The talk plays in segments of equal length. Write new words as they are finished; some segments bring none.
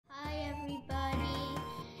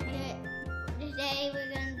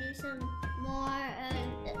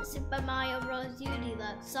Super Mario Bros. U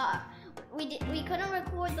Deluxe. We couldn't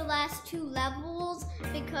record the last 2 levels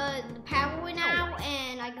because the power went out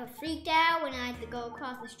and I got freaked out and I had to go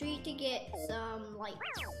across the street to get some lights.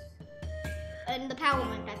 And the power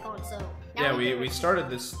went back on, so... Yeah, we started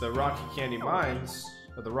the Rocky Candy Mines,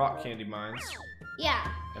 or the Rock Candy Mines. Yeah.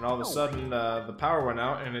 And all of a sudden, the power went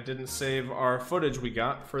out and it didn't save our footage we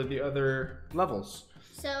got for the other levels.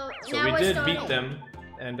 So we did beat them,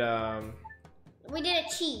 and we didn't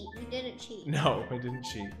cheat. We didn't cheat. No, we didn't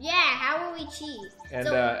cheat. Yeah, how will we cheat? And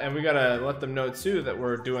and we gotta let them know too that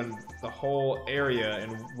we're doing the whole area in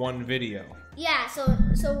one video. Yeah, so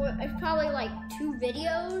it's probably like 2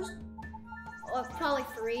 videos, or probably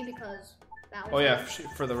 3 because that was. Oh yeah,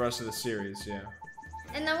 for the rest of the series, yeah.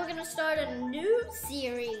 And then we're gonna start a new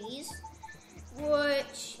series,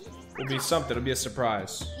 which will be something. It'll be a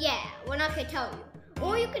surprise. Yeah, we're not gonna tell you.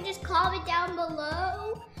 Or you can just comment down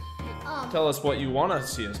below. Tell us what you want to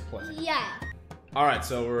see us play. Yeah. Alright,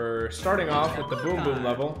 so we're starting off with the Boom Boom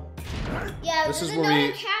level. Yeah, this is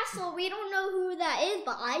another castle. We don't know who that is,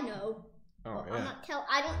 but I know. Oh, yeah. I'm not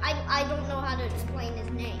I don't know how to explain his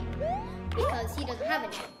name because he doesn't have a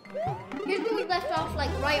name. Here's where we left off,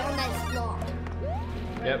 like right on that spot.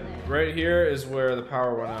 Yep, right here is where the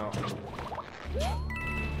power went out.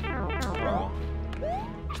 Oh.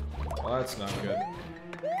 Well, that's not good.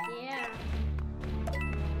 Yeah.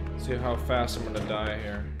 See how fast I'm gonna die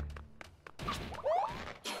here.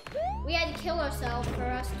 We had to kill ourselves for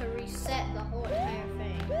us to reset the whole entire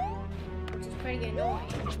thing, which is pretty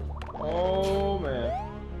annoying. Oh man.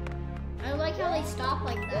 I like how they stop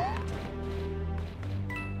like that.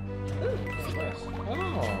 Ooh, secret.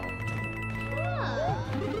 Oh.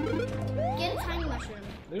 Get a tiny mushroom.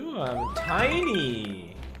 Ooh, I'm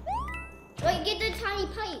tiny. Wait, get the tiny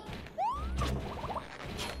pipe.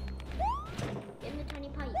 Get the tiny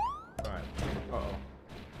pipe. Alright. Uh-oh.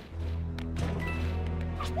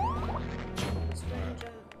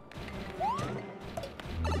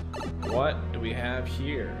 What do we have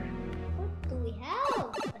here? What do we have?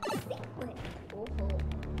 A secret. Oh boy.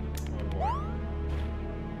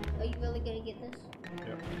 Are you really gonna get this?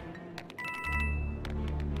 Yep.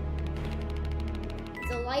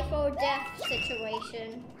 It's a life or death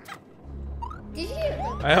situation. Did you?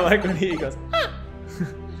 I like when he goes. Ah!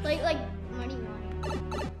 like money.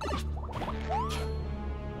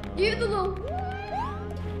 Do you have the little?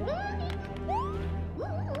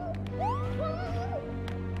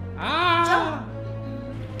 Ah!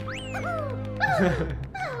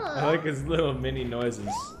 I like his little mini noises.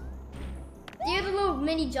 Do you have the little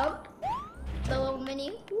mini jump? The little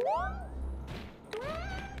mini.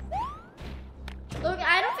 Look,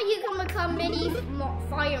 I don't think you can become mini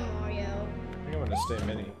Fire Mario. I think I'm gonna stay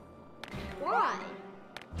mini. Why?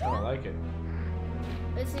 I don't like it.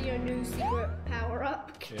 This is your new secret power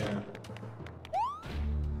up. Yeah.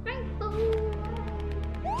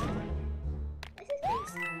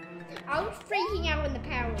 I was freaking out when the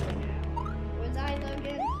power went out. Was I,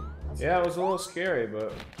 Logan? Yeah, it was a little scary,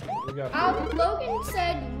 but we got through it. Logan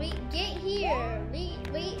said, get here.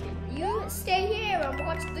 You stay here and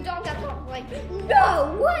watch the dog that walk. Like,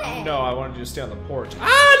 no way! No, I wanted you to stay on the porch.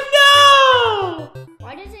 Ah, no!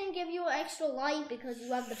 Why doesn't it give you an extra light because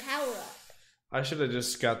you have the power up? I should have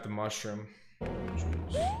just got the mushroom. It's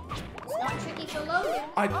not tricky for Logan.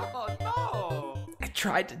 I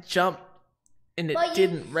tried to jump and it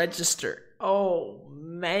didn't register. Oh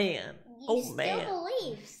man. You still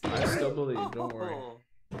believe. I still believe, don't worry.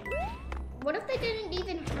 What if they didn't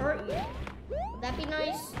even hurt you? Would that be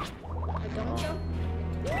nice? Or don't jump?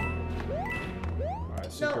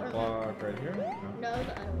 Alright, secret block right here? No,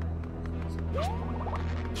 the other way.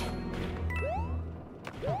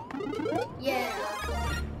 Yeah.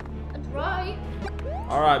 That's right.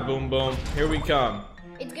 Alright, Boom Boom. Here we come.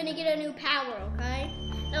 It's gonna get a new power, okay?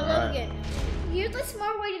 Now, Logan, here's a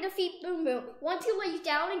smart way to defeat Boom Boom. Once he lays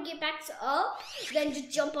down and get back up, then just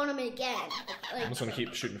jump on him again. Like, I'm just gonna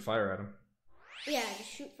keep shooting fire at him. Yeah, just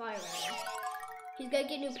shoot fire at him. He's gonna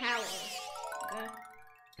get new powers. Okay?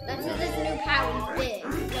 That's his new power. He's big.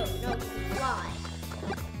 No, fly.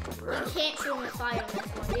 You can't shoot him with fire on this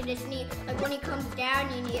one. You just need, like when he comes down,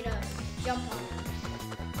 you need to jump on him.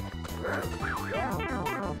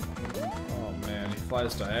 Oh man, he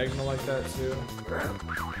flies diagonal like that too.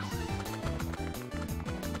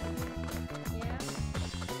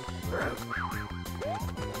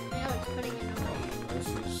 Now it's putting it away. This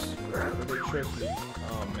is pretty tricky.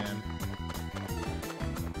 Oh man.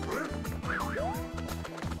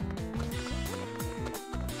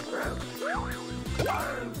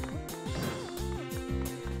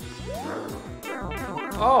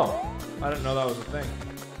 Oh! I didn't know that was a thing.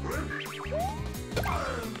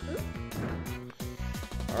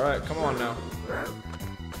 Alright, come on now.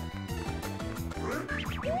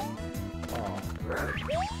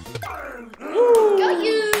 Oh. Got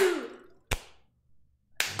you!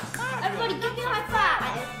 Everybody give me a high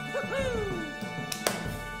five!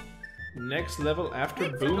 Next level after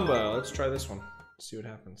Boomba. Let's try this one. See what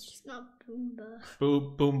happens. It's not Boomba.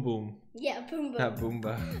 Boom boom. Yeah, Boomba. Not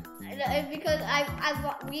Boomba. Because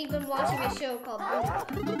we've been watching a show called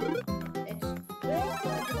Boomba. It's a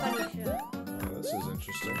funny show. Oh, this is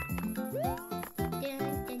interesting.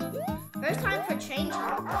 First time for change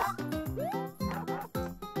hops.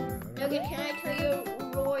 Okay, can I tell you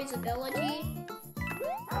Roy's ability?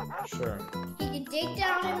 Sure. He can dig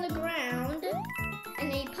down in the ground,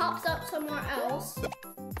 and then he pops up somewhere else,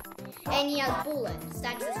 and he has bullets.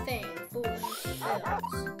 That's his thing. Bullets.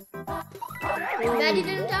 Glad he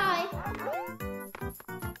didn't die.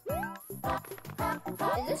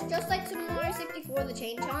 Is this just like Super Mario 64, the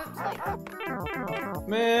chain chomps? Like,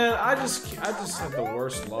 Man, I just have the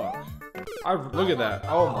worst luck. Look at that.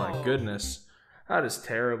 Oh my goodness. That is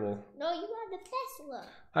terrible. no, you had the best luck.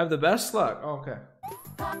 I have the best luck. Oh, okay.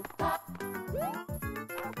 Oh,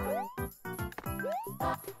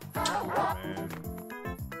 man.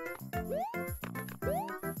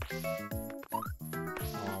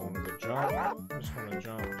 Oh, I want to jump. I just want to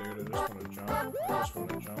jump, dude. I just want to jump. I just want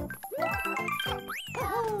to jump.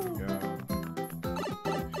 There we go.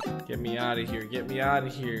 Get me out of here. Get me out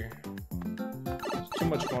of here. There's too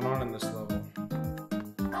much going on in this level.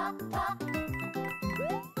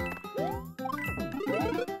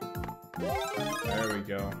 There we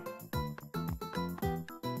go.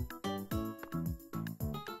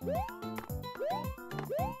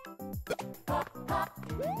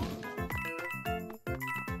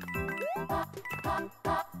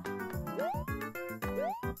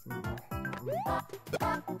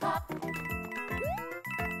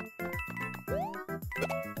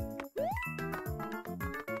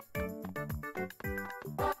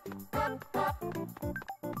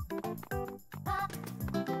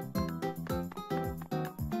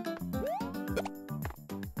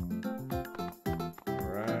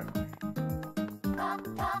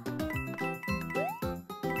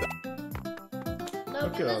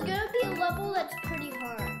 Logan, there's gonna be a level that's pretty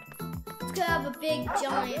hard. It's gonna have a big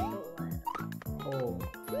giant bullet. Oh.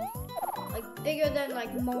 Like bigger than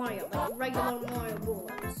like Mario, like regular Mario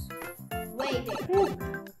bullets. Way bigger.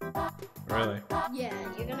 Really? Yeah,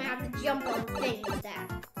 you're gonna have to jump on things that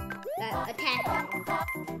attack you.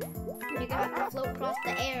 You're gonna have to float across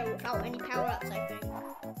the air without any power-ups, I think.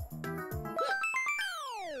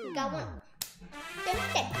 Got one.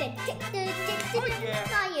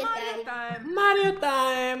 Mario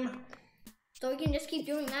time! So we can just keep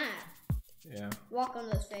doing that. Yeah. Walk on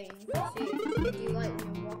those things. See if you like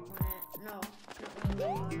when you walk on it. No.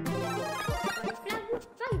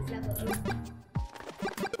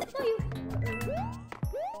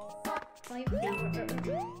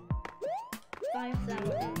 Fire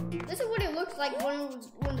flower. This is what it looks like when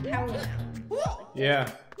the power is down. Yeah.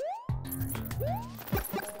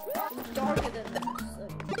 It's darker than this.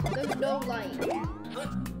 Like, there's no light.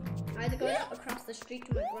 I had to go across the street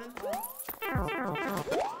to my grandpa. Oh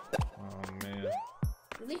man.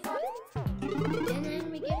 Really fun. And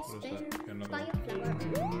then we get a spare fire flower.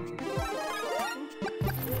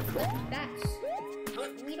 Like bats.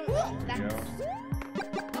 We don't like bats. We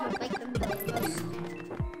don't like them the most.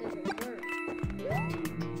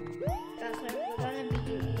 That's why we're gonna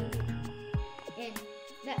be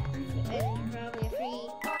in probably 3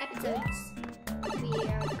 episodes. We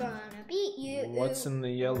are gonna beat you. What's in the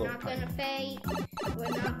yellow We're not gonna fade. We're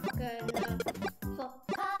not gonna fall.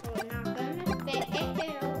 We're not gonna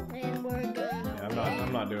fail. And we're gonna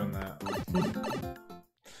I'm not doing that.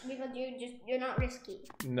 Because you're not risky.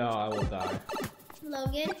 No, I will die.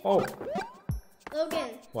 Logan. Oh. Logan.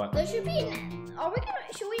 What? There should be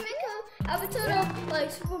should we make an episode of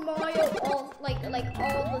like Super Mario all like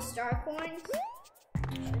all the star coins?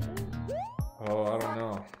 Oh, I don't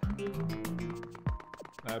know.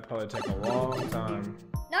 That'd probably take a long time.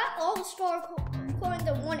 Not all the star coins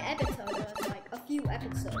in one episode, but like a few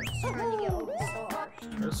episodes trying to get all the stars.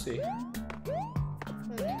 Let's see.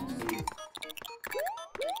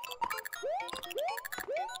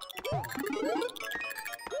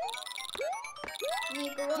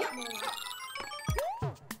 You go up more.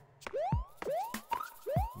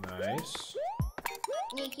 Nice.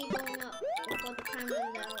 You keep going up before the time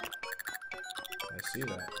runs out. I see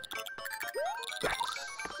that.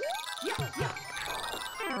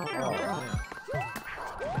 Oh, man.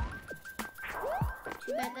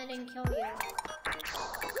 Too bad that didn't kill you.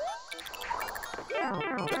 Oh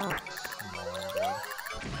my god.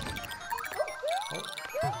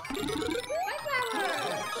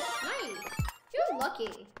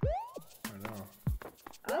 lucky. I know.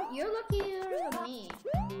 Oh, you're luckier than me.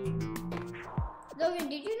 Logan,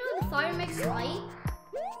 did you know the fire makes light?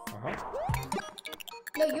 Uh-huh.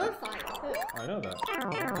 No, you're fire too. I know that. I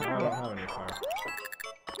don't have any fire.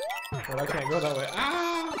 But I can't go that way.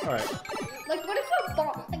 Ah! Alright. Like, what if a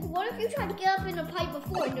bomb? Like, what if you tried to get up in a pipe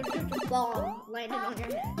before and there's just a bomb landed on your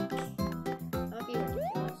head? That would be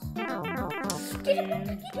ridiculous.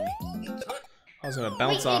 I was gonna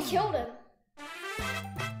bounce off. Wait, they killed him.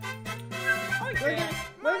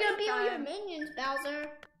 We're gonna be on your minions, Bowser.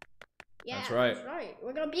 Yeah, That's right. That's right.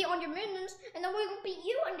 We're gonna be on your minions, and then we're gonna beat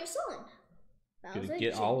you and your son. Gonna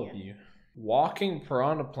get all of you. Walking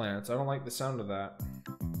piranha plants. I don't like the sound of that.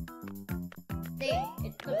 They walk.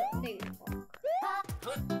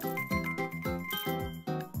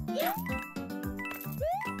 Yeah.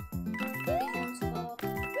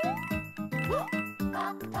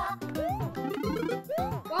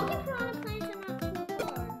 Walking piranha plants are not too hard.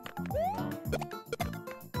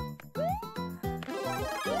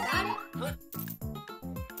 Got it?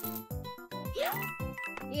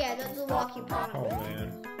 Yeah, that's a walking piranha. Oh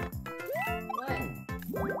man.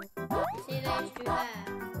 What? See, they just do that.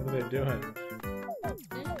 What are they doing?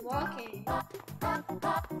 Just walking. There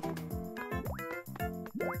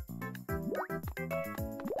we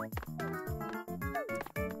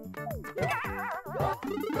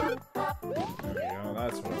go.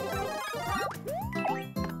 That's what I want.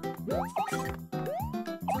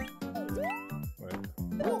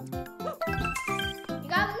 You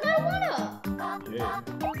got another one up. Wait. Yeah.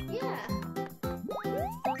 Yeah.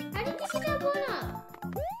 How did you get that one up?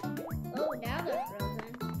 Oh, now they're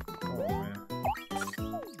frozen. Oh man.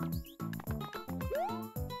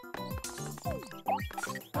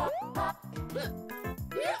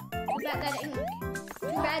 Too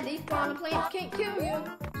bad these piranha plants can't kill you.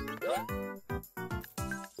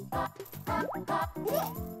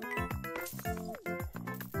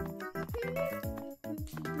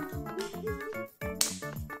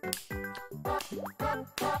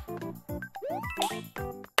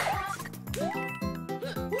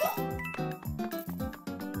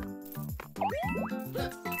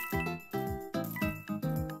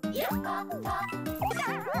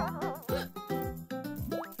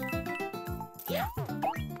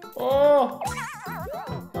 Oh!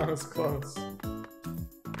 That was close.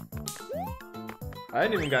 I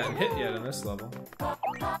hadn't even gotten hit yet in this level. Oh,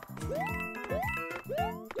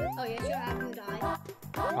 yes, you haven't died.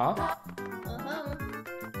 Huh? Uh-huh.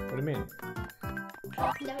 What do you mean?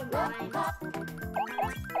 Never mind.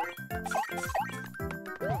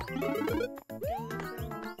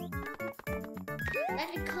 That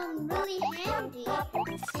would come really handy.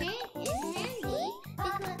 Handy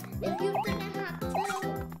because if you didn't have to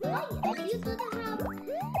fight, if you didn't have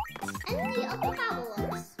any other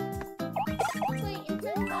power-ups. Wait,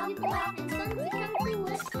 instead of you can't do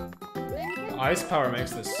it. Ice power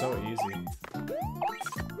makes this so easy.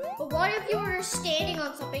 But what if you were standing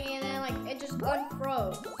on something and then like it just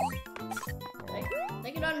unfroze?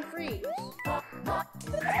 Like it unfreeze.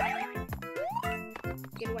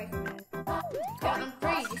 Get away from it. It's gonna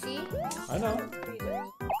unfreeze, you see? I know.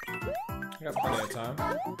 I got plenty of time. Oh,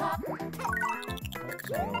 that's not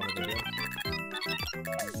what I wanted to do.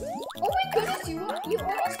 Oh my goodness, you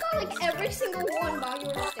almost got like every single one while you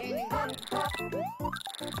were standing there.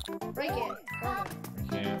 Break it. I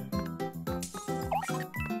can't.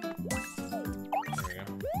 There we go.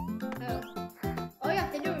 Oh. All you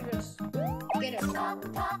have to do is just get it.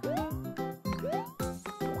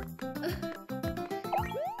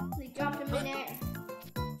 They dropped him in air.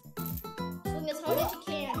 Swing as hard as you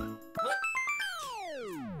can.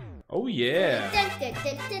 Oh yeah! I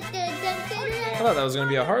thought that was gonna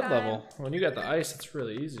be a hard level. When you got the ice, it's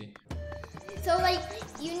really easy. So like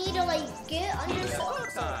you need to like get under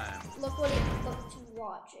look to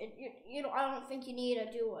watch. You know I don't think you need to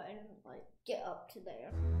do it and like get up to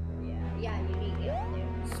there. Yeah, you need to get up there.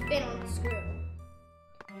 Spin on the screw.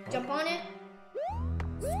 Jump on it.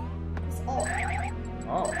 It's all.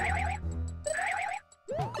 Oh.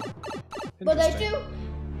 But they do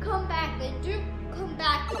come back. They do come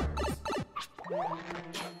backwards.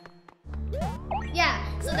 Yeah,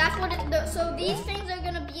 so that's what so these things are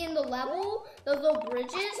gonna be in the level, those little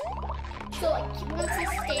bridges. So like once he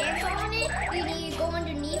stands on it, you need to go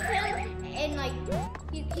underneath him and like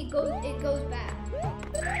it goes back.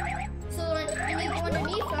 So like, you need to go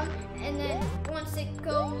underneath him and then once it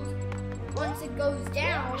goes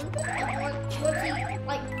down, and once he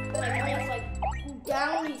like when it's like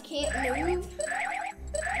down he can't move.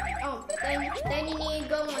 Then you need to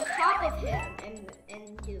go on top of him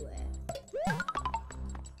and do it.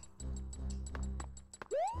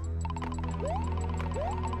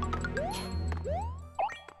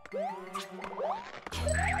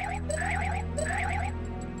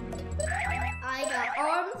 I got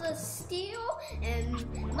arms of steel and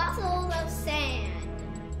muscles of sand.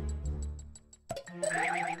 Oh,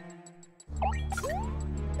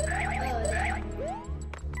 there.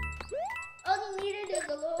 All you needed is a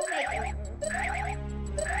little makeover.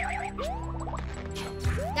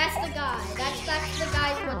 That's the guy. That's the guy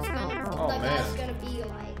what's guy's gonna be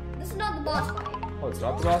like. This is not the boss fight. Oh, it's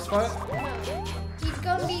not the boss fight? No. He's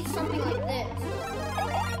gonna be something like this.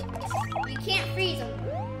 You can't freeze him.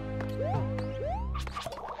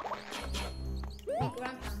 Make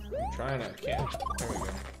ground pound. I'm trying to, I can't. There we go.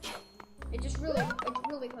 It's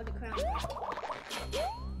really hard to crown.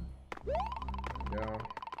 Go.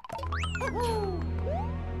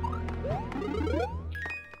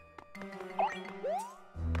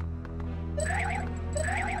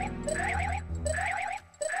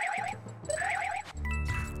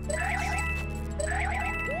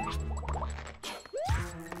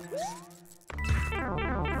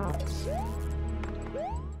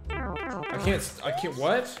 I can't,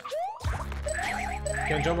 what?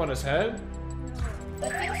 Can't jump on his head? I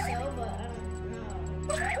think so, but I don't know.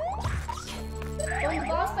 On the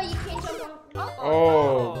boss fight, you can't jump on.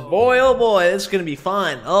 Oh. Oh boy, this is gonna be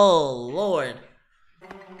fun. Oh Lord.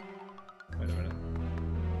 Wait a minute.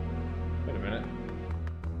 Wait a minute.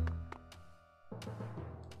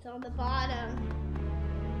 It's on the bottom.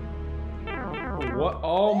 What?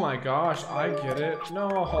 Oh my gosh, I get it. No.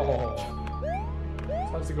 So I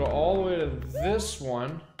have to go all the way to this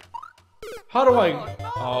one. How do I?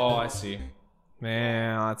 Oh, I see.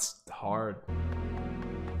 Man, that's hard.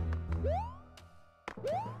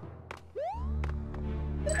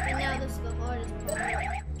 And now this is the hardest part.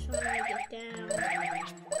 Trying to get down.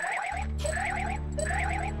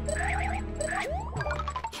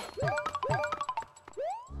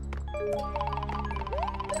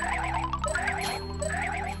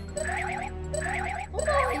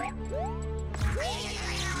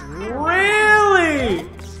 Really?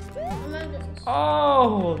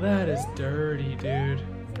 Oh, that is dirty, dude.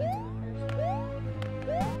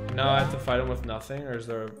 Now I have to fight him with nothing, or is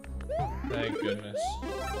there a... Thank goodness.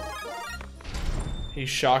 He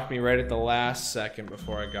shocked me right at the last second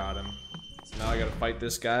before I got him. So now I gotta fight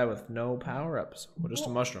this guy with no power-ups. Well, just a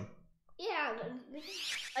mushroom. Yeah,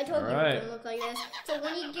 I told you it was gonna look like this. So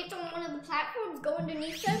when you get to one of the platforms, go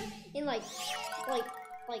underneath them and like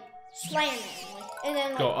slam them, and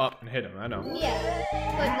then Go up and hit him, I know. Yeah,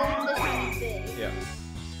 but this one is big. Yeah.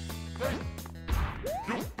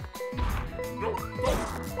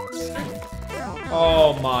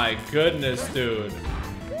 Oh my goodness, dude.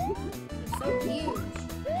 It's so huge.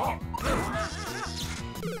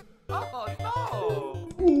 Oh no.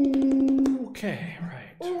 Okay,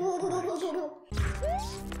 right.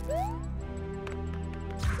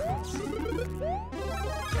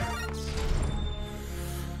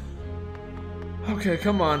 Okay,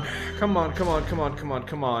 come on. Come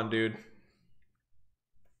on, dude.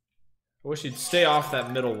 I wish you'd stay off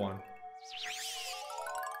that middle one.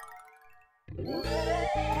 Alright.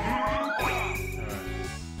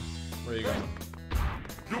 Where are you going?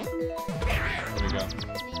 There we go.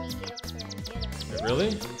 Wait, really?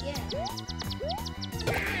 Yeah.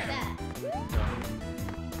 Like that.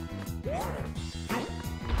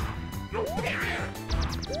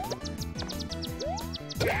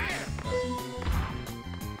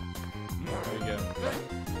 There we go.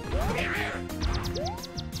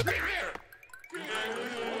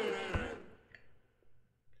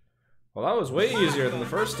 Well, that was way easier than the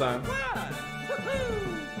first time. But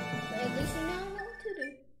at least you know what to do.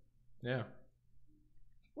 Yeah.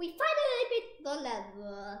 We finally beat the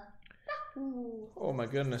level. Yahoo! Oh my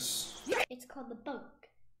goodness. It's called the bunk.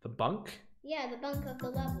 The bunk? Yeah, the bunk of the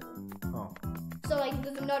level. Oh. So like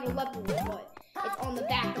there's another level, but it's on the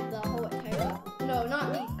back of the whole entire level. No,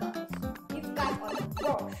 not these guys. These guys are the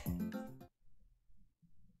first.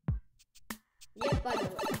 Yep, by the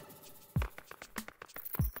way.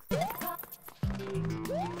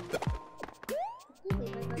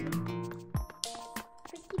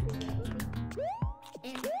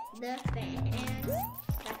 And the fans.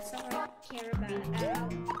 That's all I care about.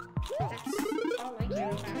 That's all I care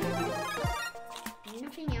about.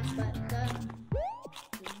 Nothing else but the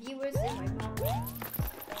viewers and my mom.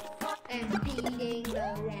 And beating the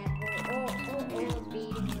level.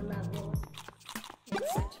 Beating the level. It's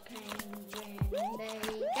such pain when they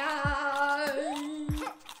die.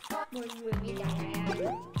 When we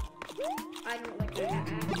die. I don't like that.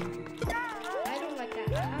 I don't like that.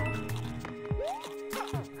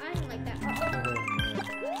 I don't like that. I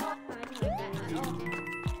don't like that at all.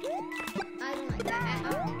 I don't like that at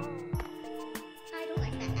all. I don't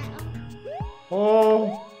like that at all.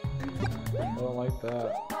 Oh! I don't like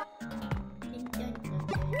that.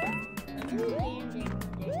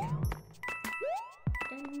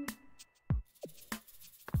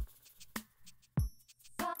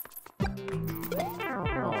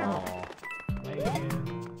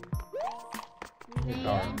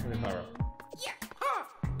 Power. Give me power up.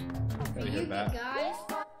 Gotta hear that. Guys.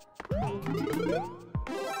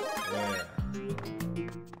 Yeah.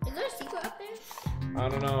 Is there a secret up there? I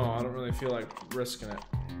don't know. I don't really feel like risking it.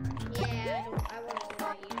 Yeah, I won't do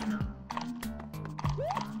that either.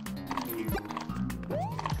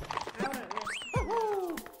 I wouldn't risk it.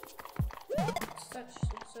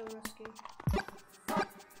 It's so risky.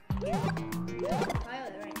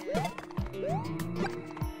 Pilot right now.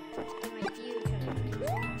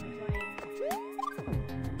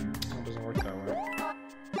 It doesn't work that way.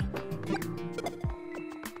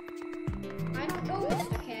 I don't know,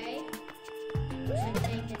 Mr. K. I should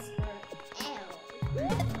take this for L.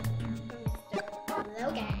 Mr.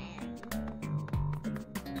 Logan.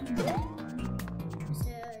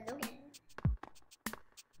 Mr. Logan.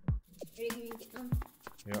 Are you gonna get them?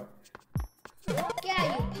 Yep. Yeah,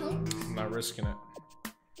 you punk. I'm not risking it.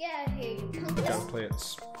 Get out of here, you punk. Gotta play it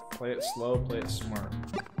slow, play it smart.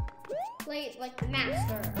 Play it like the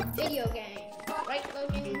master of video games. Right,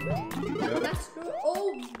 Logan? The Yep. master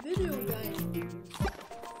of video games.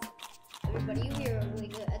 Everybody here are really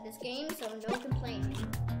good at this game, so no complaining.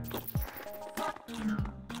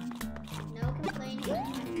 No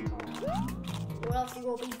complaining. Or else you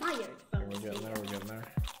will be fired from We're getting there, we're getting there.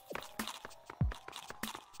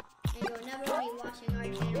 and you'll never be watching our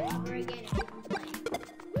channel ever again if you complain.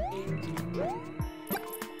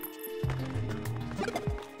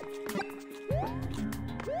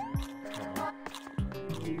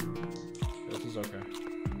 This is okay.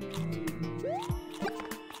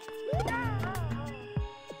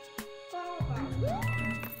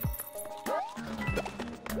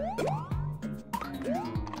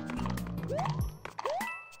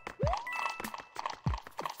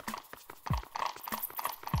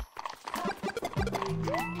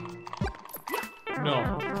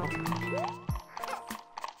 No.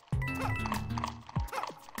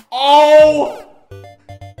 Oh!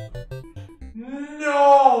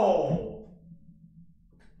 No!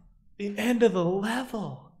 The end of the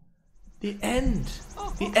level. The end.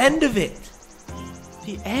 The end of it.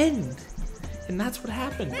 The end. And that's what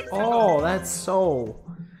happened. Oh, that's so...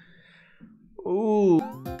 Ooh.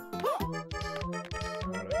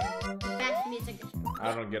 Fast music.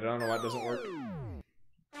 I don't get it. I don't know why it doesn't work.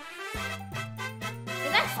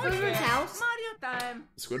 Is that Squidward's house? Mario time.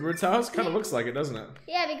 Squidward's house? Kind of looks like it, doesn't it?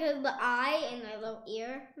 Yeah, because the eye and the little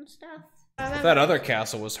ear and stuff. If that other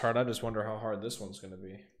castle was hard, I just wonder how hard this one's gonna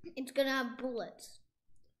be. It's gonna have bullets.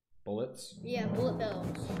 Bullets? Yeah, bullet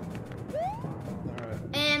bills. Alright.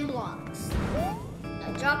 And blocks.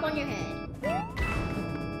 Now drop on your head.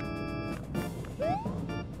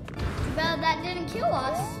 Too bad that didn't kill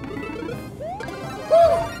us.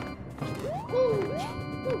 Woo! Woo!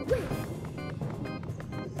 Woo! Wait.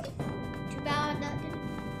 Too bad that didn't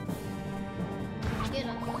get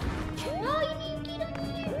us. No, you need to get up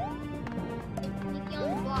here. Get on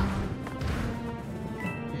the block.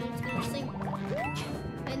 And it's gonna sink.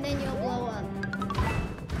 And then you'll blow up.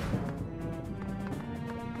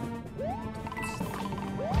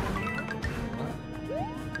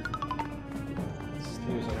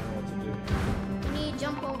 Excuse, I don't know what to do. You need to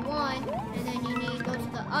jump on one, and then you need to go to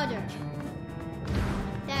the other.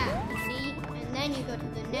 That, you see? And then you go to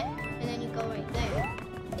the net, and then you go right there.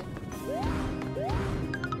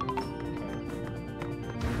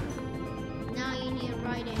 Now you need to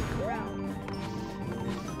ride it around.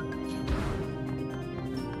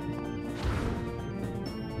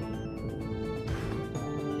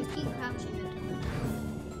 Just keep crouching until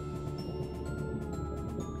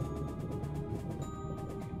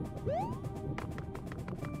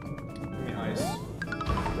Give me ice.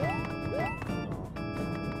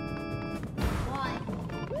 Why?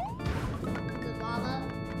 The lava?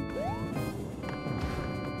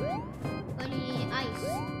 Why do you need ice?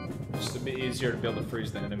 Just to be easier to be able to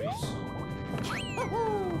freeze the enemies.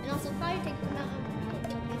 And also fire takes them out.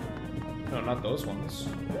 No, not those ones.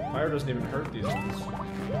 Fire doesn't even hurt these ones.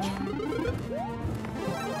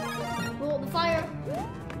 Well, the fire,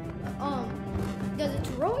 does it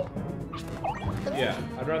to Roy? Yeah,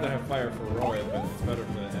 I'd rather have fire for Roy, but it's better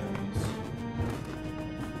for the enemies.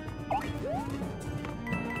 Okay,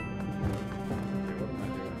 what am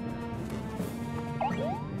I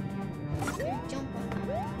doing? You jump on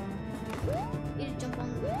that. You just jump on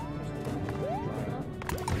the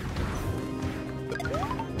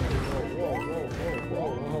Whoa, whoa, whoa, whoa, whoa,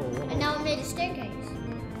 whoa, whoa. And now it made a staircase. staircase.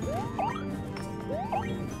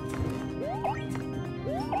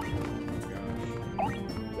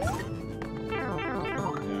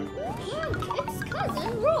 Look, it's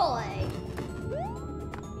Cousin Roy.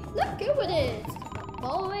 Look who it is.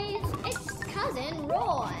 Boys, it's Cousin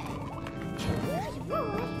Roy. Cousin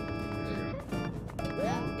Roy.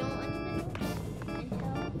 Don't until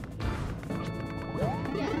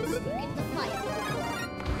yes, you get the fire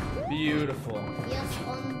flower. Beautiful. Yes,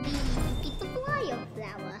 on the you get the fire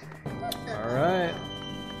flower. All right.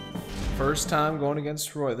 First time going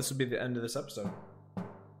against Roy. This will be the end of this episode.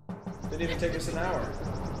 Didn't even take us an hour.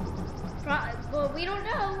 Well, we don't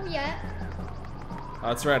know yet. Oh,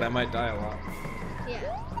 that's right. I might die a lot.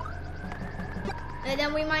 Yeah. And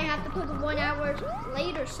then we might have to put the 1 hour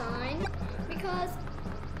later sign because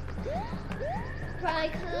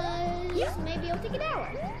maybe it'll take an hour.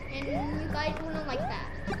 And you guys wouldn't like that.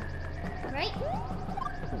 Right?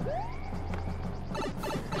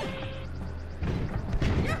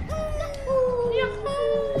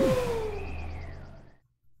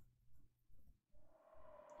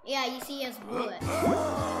 Yeah, you see he has bullets.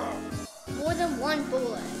 More than one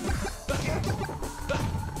bullet.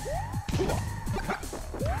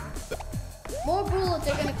 More bullets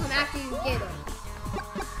are gonna come after you get them.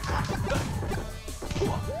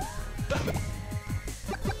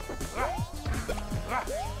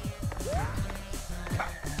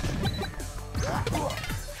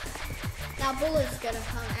 Now bullets gonna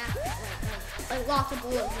come after that. Like lots of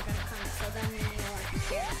bullets are gonna come, so then you're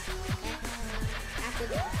scared. After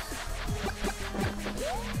this.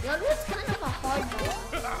 Blood was kind of a hard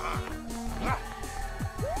boss.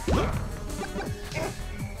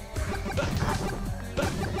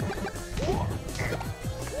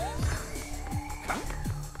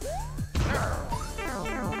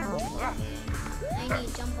 I need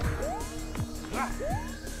to jump on him.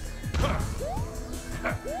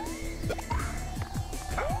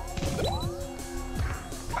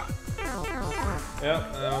 Yep,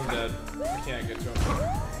 now I'm dead. I can't get to him.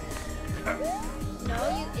 No,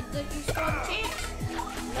 you still have a chance.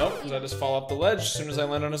 Nope, because I just fall off the ledge as soon as I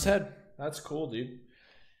land on his head. That's cool, dude.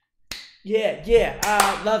 Yeah,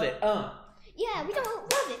 I love it. Yeah, we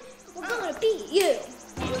don't love it. We're gonna beat you.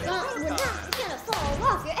 We're not gonna fall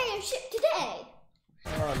off your airship today.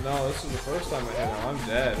 Oh no, this is the first time I hit him. I'm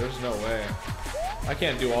dead. There's no way. I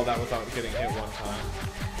can't do all that without getting hit one time.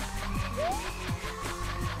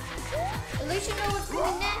 At least you know what's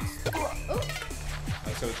coming next. Oh. I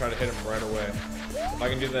was gonna try to hit him right away. If I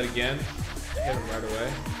can do that again, hit him right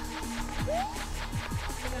away.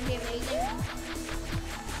 It's gonna be amazing.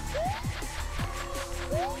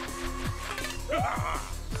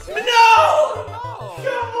 No!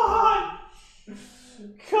 Come on!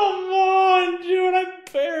 Come on, dude! I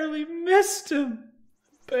barely missed him.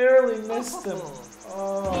 Barely missed him.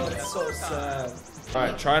 Oh, it's so sad. All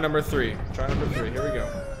right, try number 3. Try number 3. Here we go.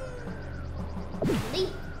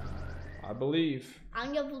 Believe. I believe.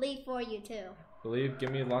 I'm gonna believe for you too. Believe.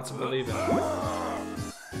 Give me lots of believing.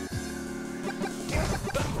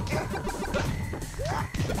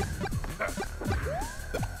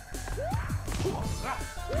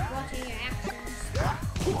 Watching your actions.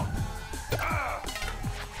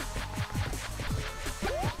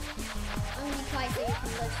 I'm gonna try so you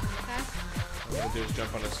can listen, okay? What I'm gonna do is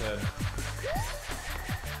jump on his head.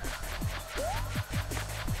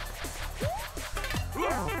 Come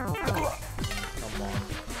on.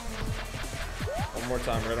 One more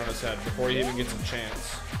time, right on his head, before he even gets a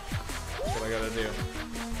chance. That's what I gotta do.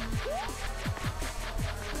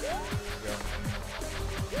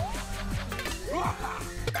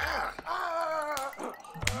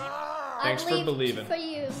 Thanks for believing. For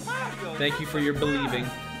you. Thank you for your believing.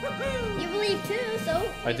 You believe too, so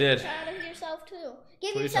I did. be proud of yourself too.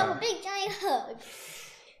 Give What are you yourself a talking- big giant hug.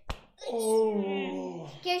 Oh.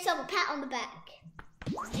 Give yourself a pat on the back.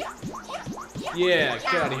 Yeah,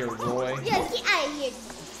 get out of here, Roy. Yeah, get out of here.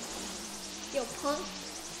 Yo, punk.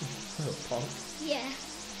 Punk. Yeah.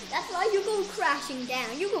 That's why you go crashing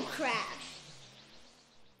down. You go crash.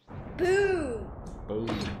 Boom. Boom.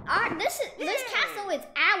 This castle is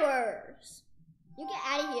ours. You get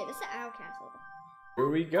out of here. This is our castle. Here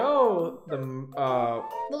we go.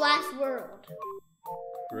 The last world.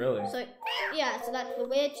 Really? So yeah, so that's the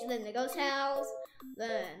witch, then the ghost house,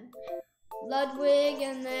 then Ludwig,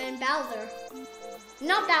 and then Bowser.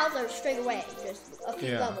 Not Bowser straight away, just a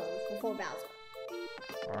few levels before Bowser.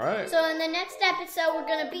 Alright. So in the next episode, we're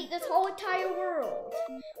gonna beat this whole entire world.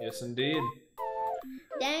 Yes, indeed.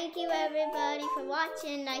 Thank you everybody for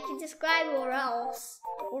watching. Like and subscribe or else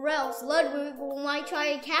Ludwig might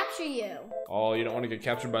try to capture you. Oh, you don't want to get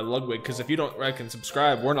captured by Ludwig, because if you don't like and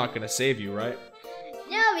subscribe, we're not going to save you, right?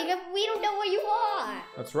 No, because we don't know where you are.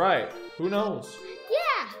 That's right. Who knows?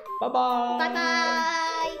 Yeah. Bye-bye. Bye-bye.